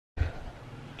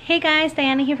Hey guys,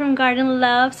 Diana here from Garden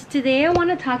Love. So today I want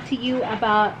to talk to you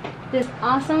about this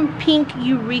awesome pink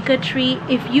Eureka tree.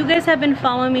 If you guys have been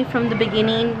following me from the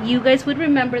beginning, you guys would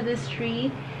remember this tree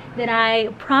that I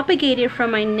propagated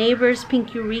from my neighbor's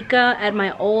pink Eureka at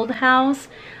my old house.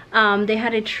 They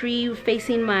had a tree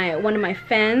facing one of my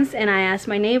fence, and I asked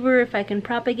my neighbor if I can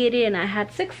propagate it, and I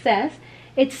had success.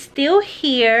 It's still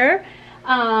here.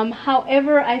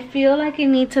 However, I feel like it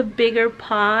needs a bigger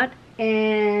pot,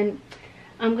 and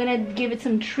I'm gonna give it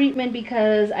some treatment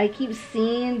because I keep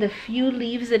seeing the few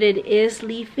leaves that it is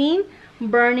leafing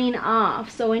burning off.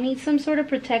 So it needs some sort of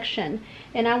protection,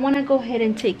 and I want to go ahead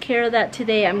and take care of that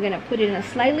today. I'm gonna put it in a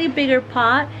slightly bigger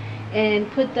pot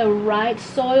and put the right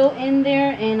soil in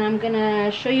there, and I'm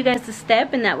gonna show you guys the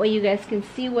step, and that way you guys can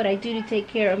see what I do to take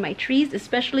care of my trees,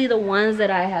 especially the ones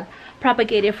that I have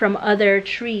propagated from other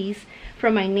trees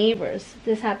from my neighbors.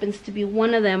 This happens to be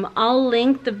one of them. I'll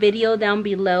link the video down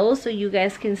below so you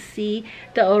guys can see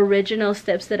the original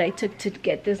steps that I took to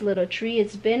get this little tree.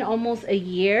 It's been almost a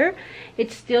year.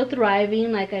 It's still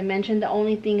thriving. Like I mentioned, the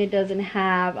only thing it doesn't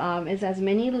have is as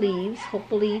many leaves.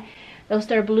 Hopefully they'll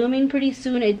start blooming pretty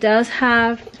soon. It does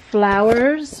have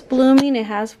flowers blooming. It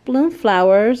has bloom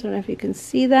flowers. I don't know if you can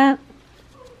see that.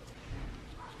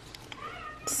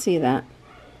 See that?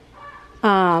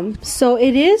 So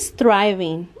it is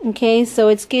thriving. Okay, so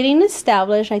it's getting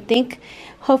established. I think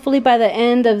hopefully by the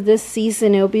end of this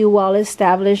season it'll be well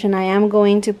established, and I am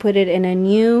going to put it in a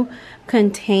new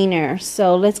container.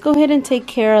 So let's go ahead and take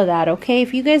care of that. Okay,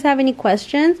 if you guys have any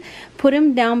questions, put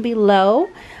them down below.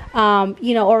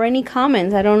 You know, or any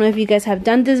comments. I don't know if you guys have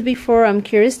done this before. I'm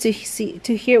curious to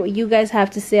hear what you guys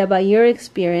have to say about your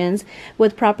experience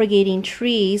with propagating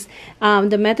trees.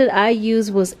 The method I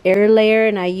used was air layer,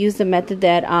 and I used the method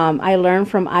that I learned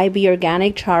from IB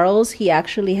Organic Charles. He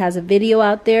actually has a video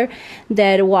out there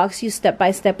that walks you step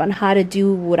by step on how to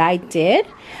do what I did.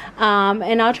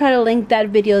 And I'll try to link that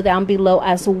video down below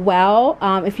as well.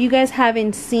 If you guys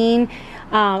haven't seen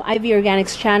Ivy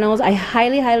Organics channels, I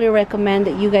highly recommend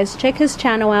that you guys check his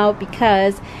channel out,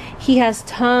 because he has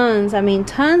tons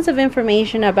of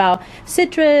information about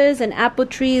citrus and apple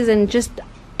trees and just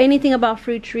anything about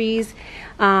fruit trees.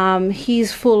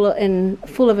 He's full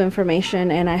of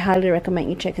information, and I highly recommend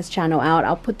you check his channel out.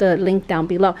 I'll put the link down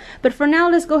below. But for now,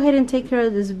 let's go ahead and take care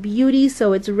of this beauty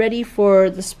so it's ready for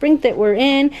the spring that we're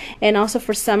in, and also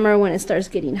for summer when it starts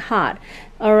getting hot.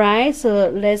 Alright, so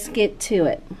let's get to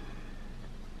it.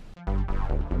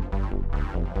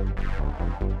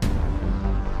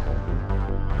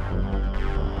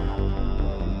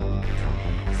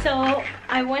 So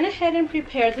I went ahead and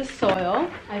prepared the soil.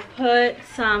 I put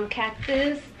some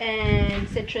cactus and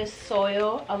citrus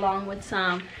soil along with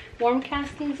some worm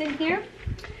castings in here.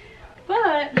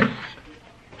 But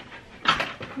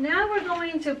now we're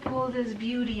going to pull this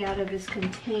beauty out of this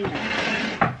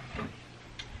container.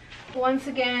 Once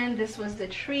again, this was the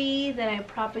tree that I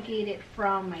propagated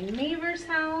from my neighbor's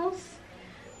house.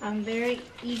 I'm very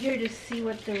eager to see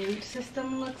what the root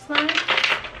system looks like.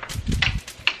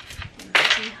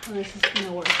 How this is going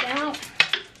to work out.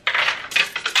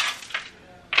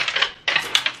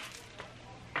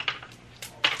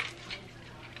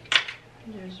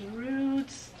 There's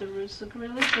roots. The roots look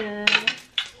really good.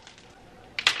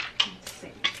 Let's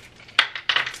see.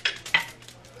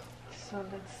 So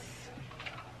let's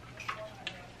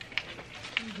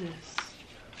do this.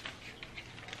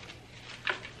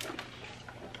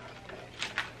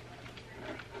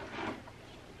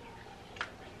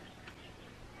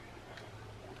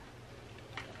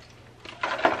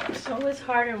 It's always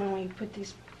harder when we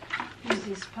use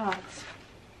these pots.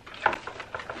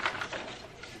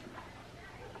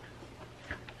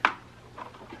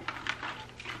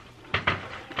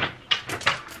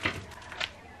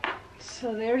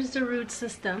 So there's the root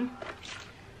system.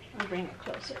 I'll bring it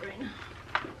closer right now.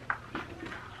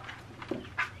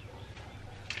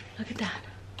 Look at that.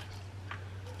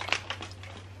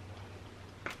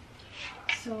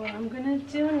 So what I'm gonna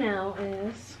do now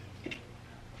is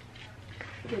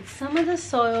get some of the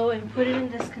soil and put it in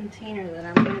this container that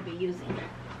I'm going to be using.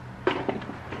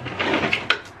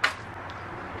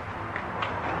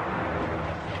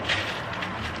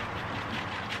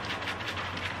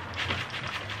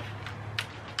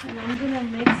 And I'm going to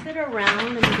mix it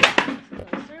around. Let me get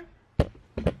closer.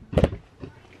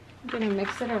 I'm going to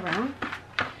mix it around.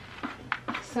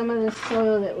 Some of the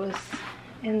soil that was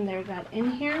in there got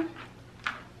in here.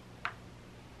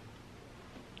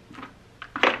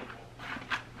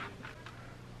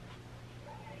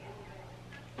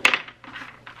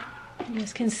 You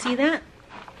guys can see that?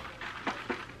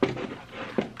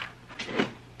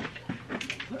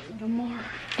 Put a little more.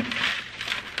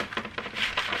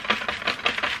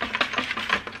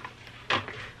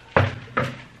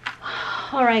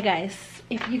 Alright guys,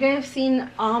 if you guys have seen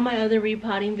all my other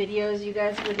repotting videos, you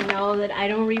guys would know that I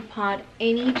don't repot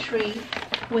any tree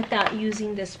without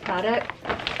using this product.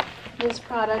 This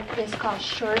product is called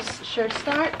Sure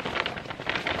Start,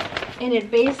 and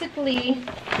it basically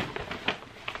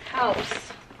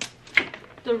helps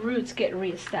the roots get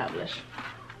reestablished.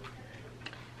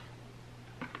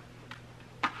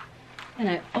 And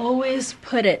I always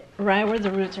put it right where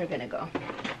the roots are gonna go.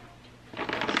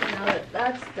 So now that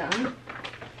that's done,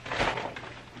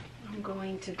 I'm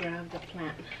going to grab the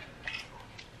plant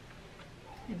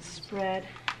and spread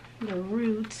the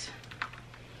roots.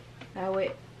 That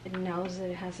way it knows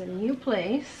that it has a new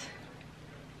place.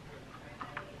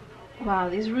 Wow,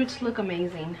 these roots look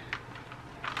amazing.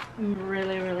 I'm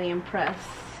really impressed.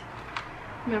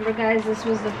 Remember guys, this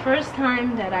was the first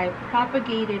time that I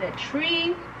propagated a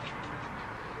tree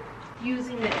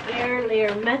using the air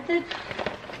layer method.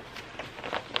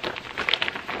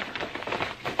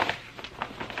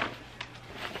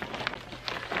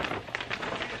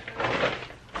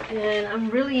 And I'm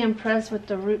really impressed with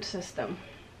the root system.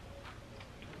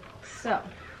 So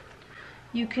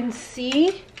you can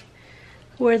see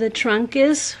where the trunk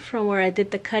is from where I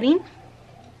did the cutting.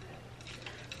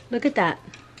 Look at that.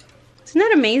 Isn't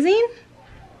that amazing?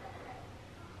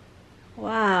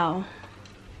 Wow.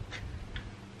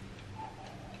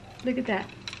 Look at that.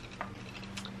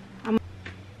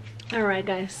 Alright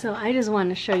guys, so I just want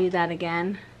to show you that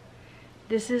again.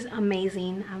 This is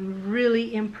amazing. I'm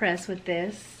really impressed with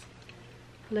this.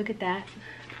 Look at that.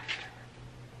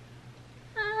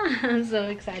 I'm so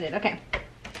excited. Okay,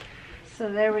 so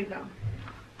there we go.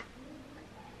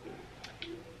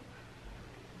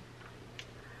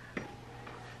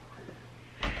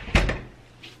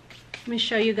 Let me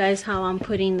show you guys how I'm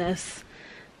putting this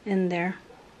in there.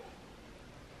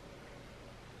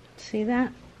 See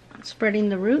that? I'm spreading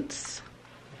the roots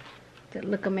that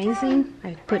look amazing.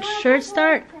 I put Sure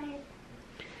Start,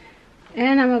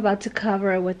 and I'm about to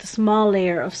cover it with a small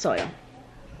layer of soil.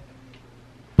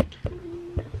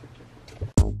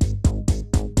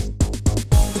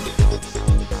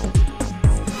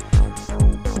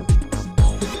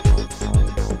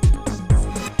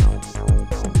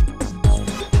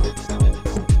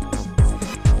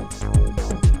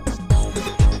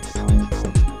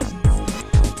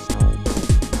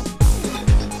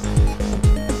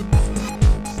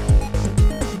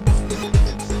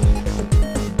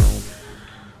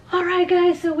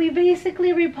 Guys, so we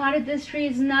basically repotted this tree.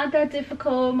 It's not that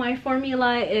difficult. My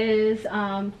formula is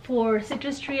for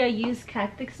citrus tree I use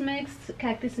cactus mix,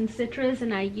 cactus and citrus,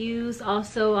 and I use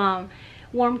also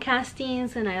warm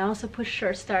castings, and I also put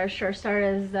Sure Start. Sure Start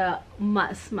is the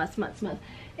must.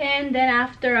 And then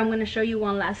after, I'm going to show you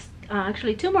one last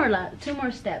actually two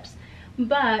more steps.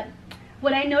 But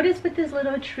what I noticed with this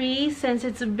little tree, since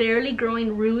it's barely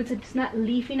growing roots, it's not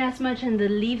leafing as much, and the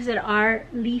leaves that are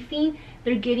leafing,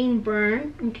 they're getting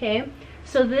burned. Okay,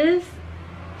 so this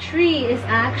tree is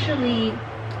actually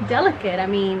delicate. I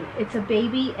mean, it's a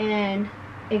baby and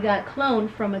it got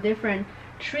cloned from a different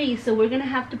tree, so we're gonna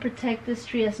have to protect this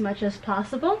tree as much as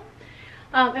possible.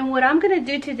 And what I'm gonna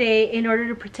do today in order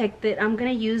to protect it, I'm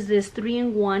gonna use this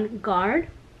 3-in-1 guard.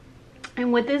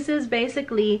 And what this is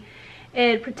basically,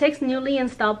 it protects newly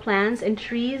installed plants and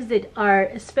trees that are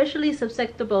especially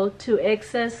susceptible to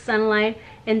excess sunlight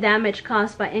and damage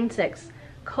caused by insects.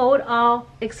 Coat all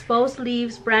exposed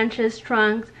leaves, branches,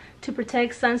 trunks to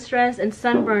protect sun stress and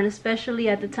sunburn, especially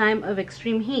at the time of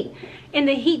extreme heat. And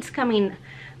the heat's coming.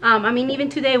 I mean, even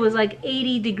today was like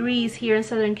 80 degrees here in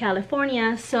Southern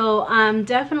California, so I'm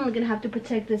definitely gonna have to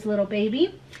protect this little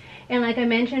baby. And like I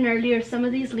mentioned earlier, some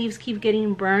of these leaves keep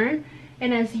getting burned,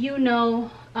 and as you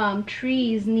know,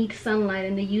 trees need sunlight,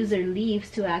 and they use their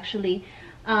leaves to actually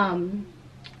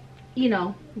you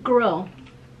know, grow.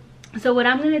 So what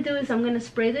I'm going to do is I'm going to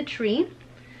spray the tree.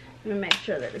 Let me make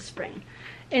sure that it's spraying.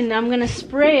 And I'm going to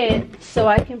spray it so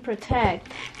I can protect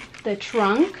the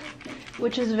trunk,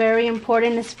 which is very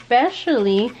important,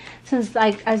 especially since,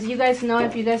 like, as you guys know,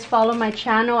 if you guys follow my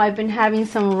channel, I've been having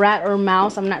some rat or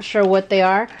mouse, I'm not sure what they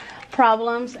are,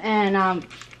 problems, and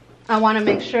I want to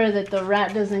make sure that the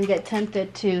rat doesn't get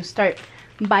tempted to start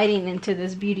biting into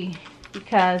this beauty,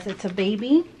 because it's a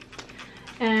baby.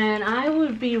 And I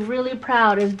would be really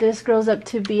proud if this grows up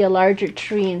to be a larger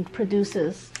tree and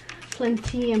produces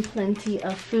plenty and plenty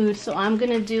of food. So I'm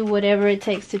going to do whatever it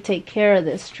takes to take care of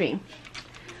this tree.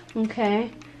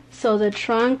 Okay, so the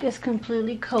trunk is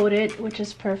completely coated, which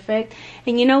is perfect.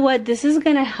 And you know what? This is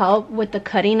going to help with the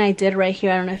cutting I did right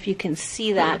here. I don't know if you can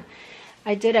see that.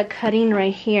 I did a cutting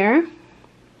right here.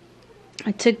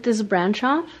 I took this branch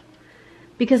off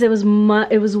because it was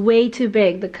way too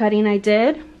big, the cutting I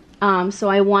did. So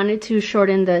I wanted to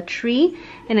shorten the tree,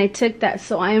 and I took that.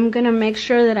 So I am gonna make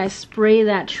sure that I spray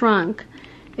that trunk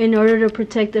in order to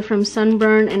protect it from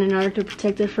sunburn and in order to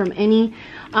protect it from any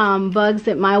bugs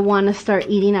that might want to start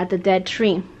eating at the dead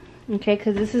tree. Okay,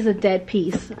 because this is a dead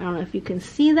piece. I don't know if you can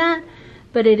see that,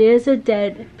 but it is a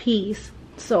dead piece.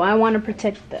 So I want to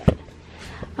protect that.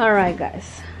 Alright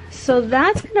guys, so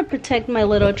that's gonna protect my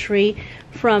little tree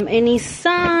from any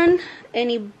sun,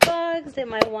 any bugs that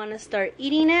might want to start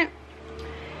eating it.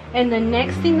 And the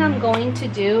next thing I'm going to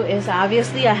do is,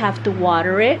 obviously I have to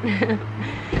water it.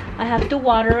 I have to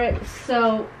water it,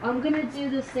 so I'm gonna do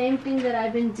the same thing that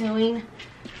I've been doing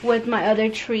with my other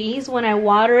trees. When I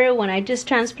water it, when I just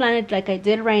transplanted like I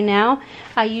did right now,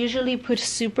 I usually put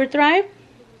Super Thrive,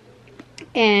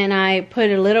 and I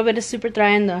put a little bit of Super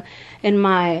Thrive in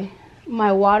my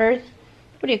water.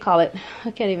 What do you call it?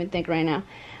 I can't even think right now.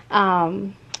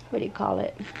 What do you call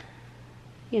it?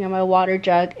 You know, my water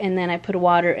jug, and then I put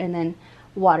water and then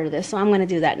water this. So I'm going to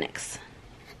do that next.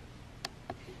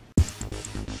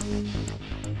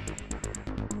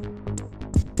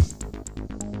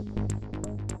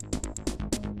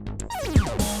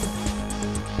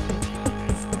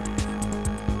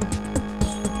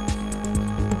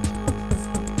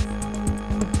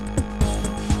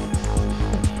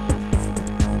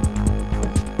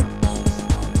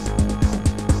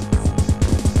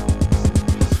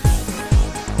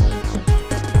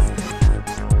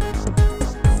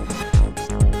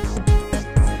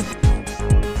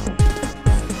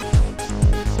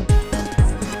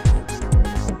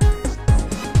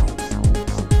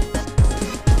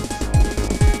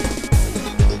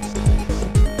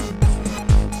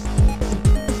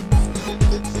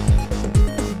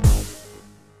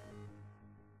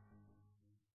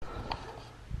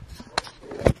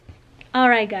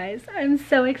 Alright guys, I'm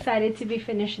so excited to be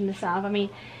finishing this off. I mean,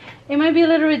 it might be a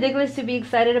little ridiculous to be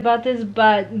excited about this,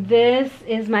 but this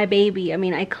is my baby. I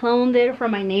mean, I cloned it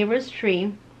from my neighbor's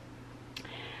tree.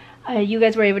 You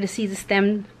guys were able to see the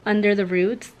stem under the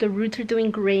roots. The roots are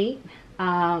doing great,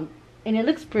 and it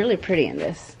looks really pretty in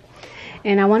this.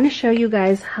 And I want to show you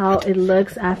guys how it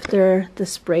looks after the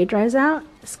spray dries out.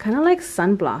 It's kind of like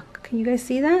sunblock. Can you guys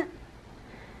see that?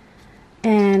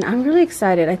 And I'm really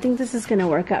excited. I think this is going to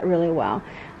work out really well.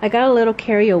 I got a little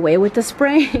carried away with the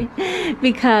spray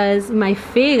because my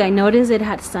fig, I noticed it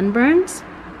had sunburns.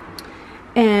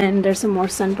 And there's some more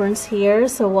sunburns here.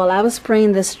 So while I was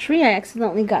spraying this tree, I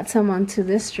accidentally got some onto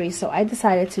this tree. So I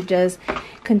decided to just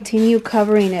continue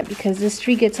covering it because this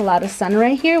tree gets a lot of sun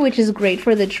right here, which is great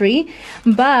for the tree.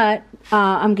 But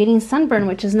I'm getting sunburn,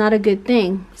 which is not a good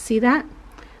thing. See that?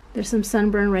 There's some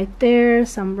sunburn right there,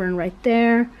 sunburn right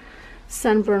there,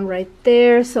 sunburn right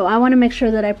there. So I want to make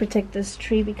sure that I protect this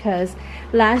tree because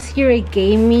last year it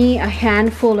gave me a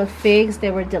handful of figs.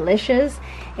 They were delicious.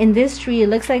 And this tree, it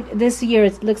looks like this year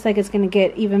it looks like it's going to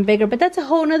get even bigger, but that's a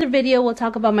whole nother video. We'll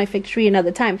talk about my fig tree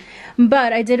another time.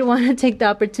 But I did want to take the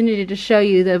opportunity to show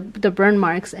you the burn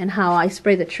marks and how I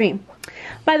spray the tree.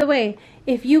 By the way,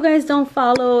 if you guys don't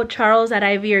follow Charles at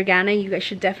Ivy Organic, you guys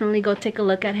should definitely go take a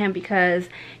look at him because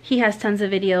he has tons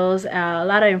of videos, a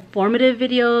lot of informative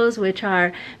videos, which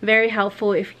are very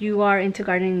helpful if you are into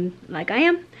gardening like I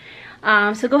am.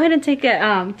 So go ahead and take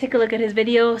a look at his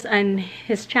videos and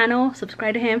his channel.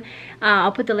 Subscribe to him.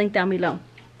 I'll put the link down below.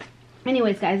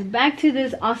 Anyways, guys, back to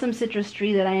this awesome citrus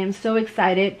tree that I am so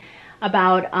excited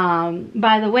about.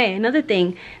 By the way, another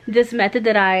thing, this method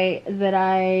that I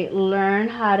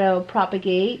learned how to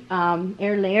propagate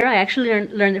air layer, I actually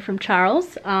learned it from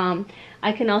Charles.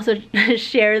 I can also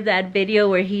share that video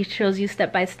where he shows you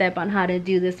step by step on how to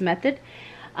do this method.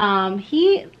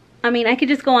 I mean, I could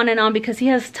just go on and on because he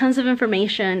has tons of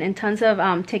information and tons of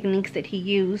techniques that he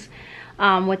uses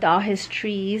with all his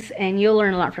trees, and you'll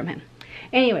learn a lot from him.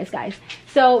 Anyways, guys,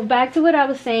 so back to what I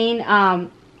was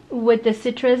saying. With the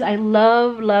citrus, I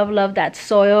love that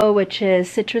soil, which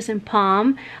is citrus and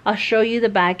palm. I'll show you the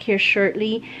back here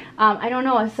shortly. I don't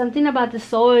know, something about the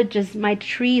soil, just my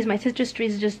citrus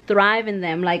trees just thrive in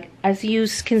them. Like, as you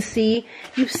can see,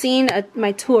 you've seen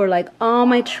my tour, like all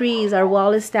my trees are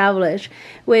well established,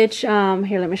 which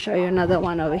here, let me show you another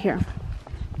one over here.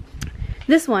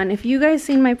 This one, if you guys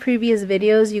seen my previous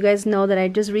videos, you guys know that I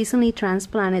just recently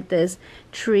transplanted this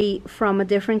tree from a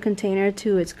different container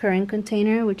to its current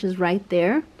container, which is right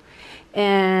there.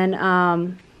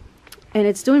 And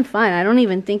it's doing fine. I don't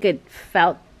even think it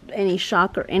felt any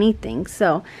shock or anything.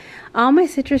 So all my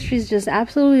citrus trees just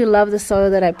absolutely love the soil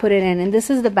that I put it in. And this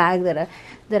is the bag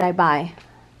that I buy.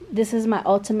 This is my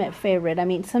ultimate favorite. I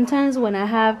mean, sometimes when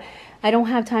I don't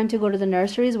have time to go to the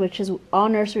nurseries, which is all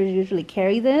nurseries usually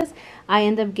carry this, I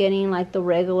end up getting like the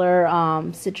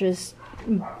regular citrus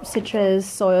citrus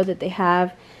soil that they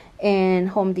have in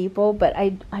Home Depot, but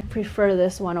I prefer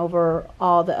this one over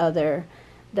all the other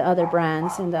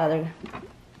brands and the other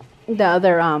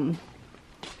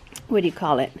what do you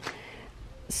call it,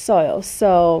 soil.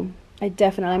 So I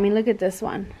definitely, I mean, look at this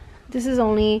one. This is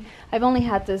I've only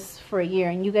had this for a year,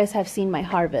 and you guys have seen my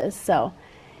harvest, so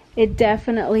it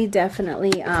definitely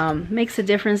makes a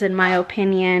difference in my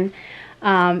opinion.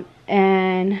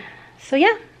 And so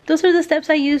yeah, those are the steps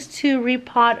I use to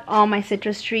repot all my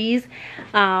citrus trees.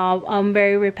 I'm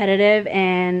very repetitive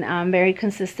and I'm very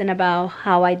consistent about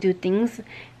how I do things,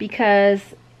 because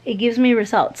it gives me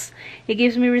results. It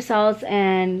gives me results,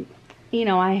 and you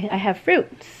know, I have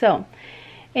fruit. So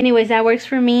anyways, that works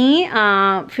for me.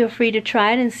 Feel free to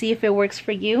try it and see if it works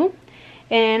for you.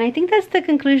 And I think that's the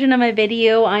conclusion of my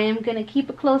video. I am going to keep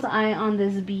a close eye on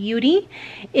this beauty.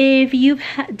 If you've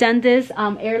done this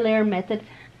air layer method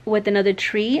with another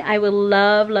tree, I would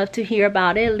love to hear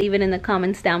about it. Leave it in the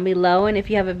comments down below. And if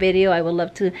you have a video, I would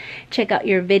love to check out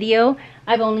your video.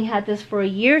 I've only had this for a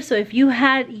year, so if you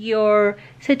had your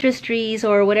citrus trees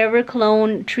or whatever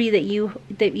clone tree that you've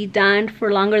done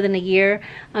for longer than a year,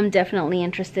 I'm definitely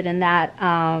interested in that.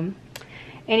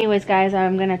 Anyways, guys,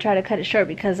 I'm gonna try to cut it short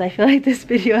because I feel like this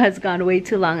video has gone way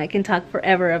too long. I can talk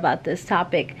forever about this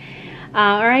topic.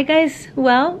 Alright guys,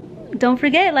 well, don't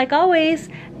forget, like always,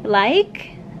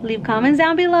 leave comments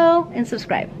down below, and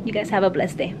subscribe. You guys have a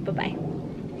blessed day. Bye-bye.